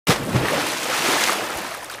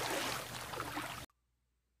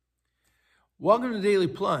Welcome to the Daily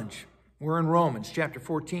Plunge. We're in Romans chapter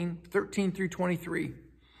 14, 13 through 23.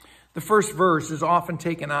 The first verse is often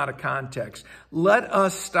taken out of context. Let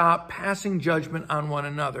us stop passing judgment on one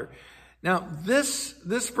another. Now, this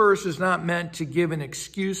verse is not meant to give an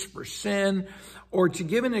excuse for sin or to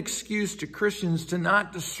give an excuse to Christians to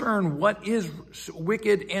not discern what is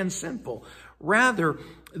wicked and sinful. Rather,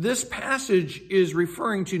 this passage is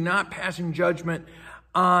referring to not passing judgment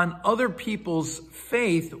on other people's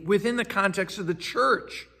faith within the context of the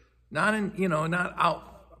church, not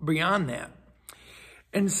out beyond that.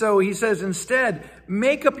 And so he says, instead,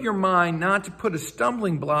 make up your mind not to put a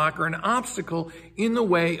stumbling block or an obstacle in the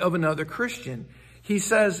way of another Christian. He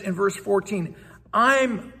says in verse 14,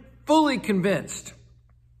 I'm fully convinced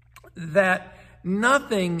that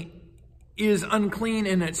nothing is unclean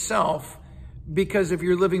in itself, because if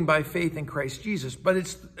you're living by faith in Christ Jesus, but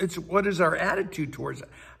it's what is our attitude towards it?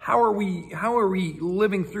 How are we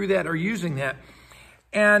living through that or using that?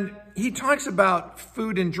 And he talks about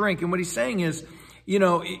food and drink, and what he's saying is,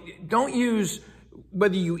 don't use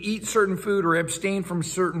whether you eat certain food or abstain from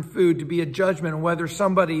certain food to be a judgment on whether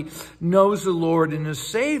somebody knows the Lord and is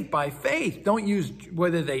saved by faith. Don't use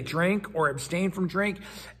whether they drink or abstain from drink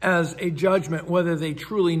as a judgment whether they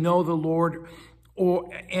truly know the Lord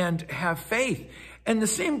and have faith. And the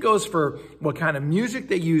same goes for what kind of music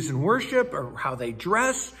they use in worship, or how they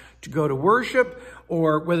dress to go to worship,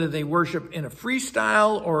 or whether they worship in a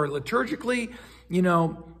freestyle or liturgically.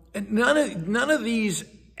 None of these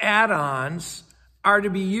add-ons are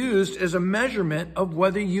to be used as a measurement of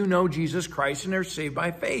whether you know Jesus Christ and are saved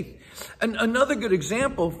by faith. And another good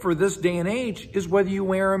example for this day and age is whether you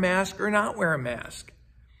wear a mask or not wear a mask.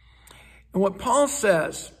 And what Paul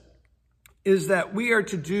says is that we are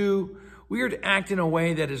to act in a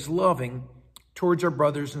way that is loving towards our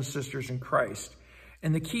brothers and sisters in Christ.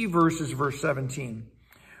 And the key verse is verse 17.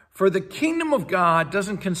 For the kingdom of God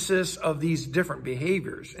doesn't consist of these different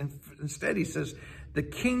behaviors. And instead, he says, the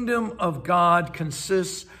kingdom of God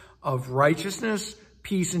consists of righteousness,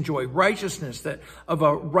 peace, and joy. Righteousness, that of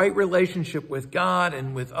a right relationship with God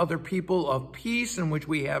and with other people, of peace in which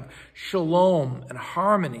we have shalom and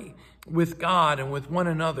harmony with God and with one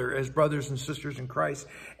another as brothers and sisters in Christ.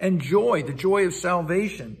 And joy, the joy of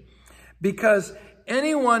salvation. Because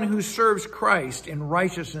anyone who serves Christ in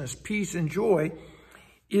righteousness, peace, and joy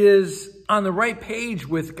is on the right page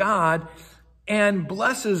with God and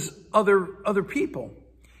blesses other people.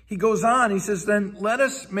 He goes on, he says, then let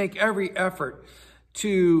us make every effort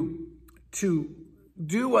to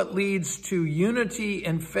do what leads to unity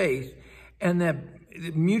and faith and that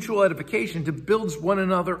mutual edification, to build one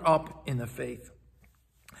another up in the faith.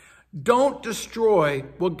 Don't destroy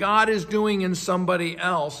what God is doing in somebody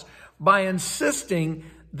else by insisting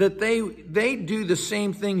that they do the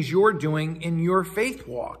same things you're doing in your faith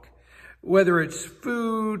walk, whether it's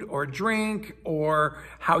food or drink or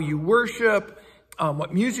how you worship,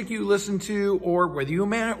 what music you listen to, or whether you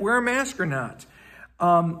wear a mask or not.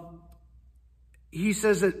 He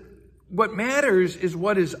says that what matters is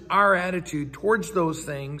what is our attitude towards those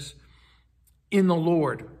things in the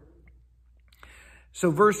Lord.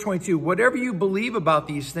 So verse 22, whatever you believe about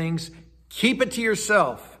these things, keep it to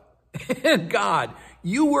yourself. And God,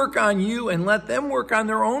 you work on you and let them work on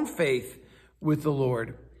their own faith with the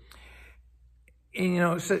Lord.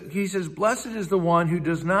 And, so he says, blessed is the one who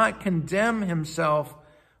does not condemn himself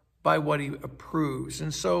by what he approves.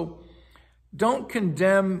 And so don't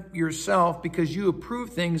condemn yourself because you approve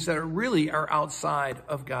things that are outside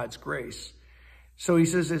of God's grace. So he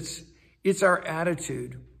says it's our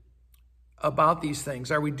attitude about these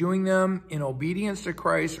things. Are we doing them in obedience to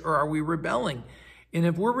Christ, or are we rebelling? And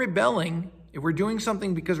if we're rebelling, if we're doing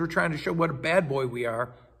something because we're trying to show what a bad boy we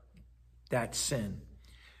are, that's sin.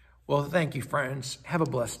 Well, thank you, friends. Have a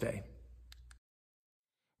blessed day.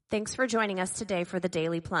 Thanks for joining us today for the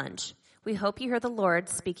Daily Plunge. We hope you hear the Lord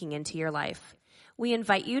speaking into your life. We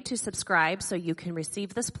invite you to subscribe so you can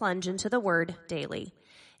receive this plunge into the Word daily.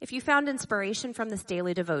 If you found inspiration from this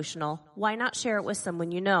daily devotional, why not share it with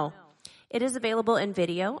someone you know? It is available in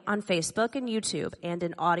video on Facebook and YouTube, and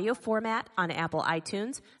in audio format on Apple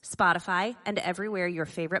iTunes, Spotify, and everywhere your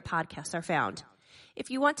favorite podcasts are found.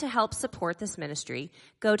 If you want to help support this ministry,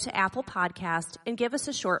 go to Apple Podcast and give us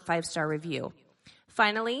a short 5-star review.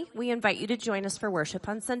 Finally, we invite you to join us for worship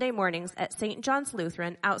on Sunday mornings at St. John's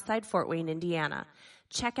Lutheran outside Fort Wayne, Indiana.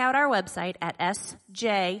 Check out our website at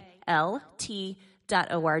sjlt.org.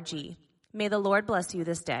 May the Lord bless you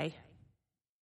this day.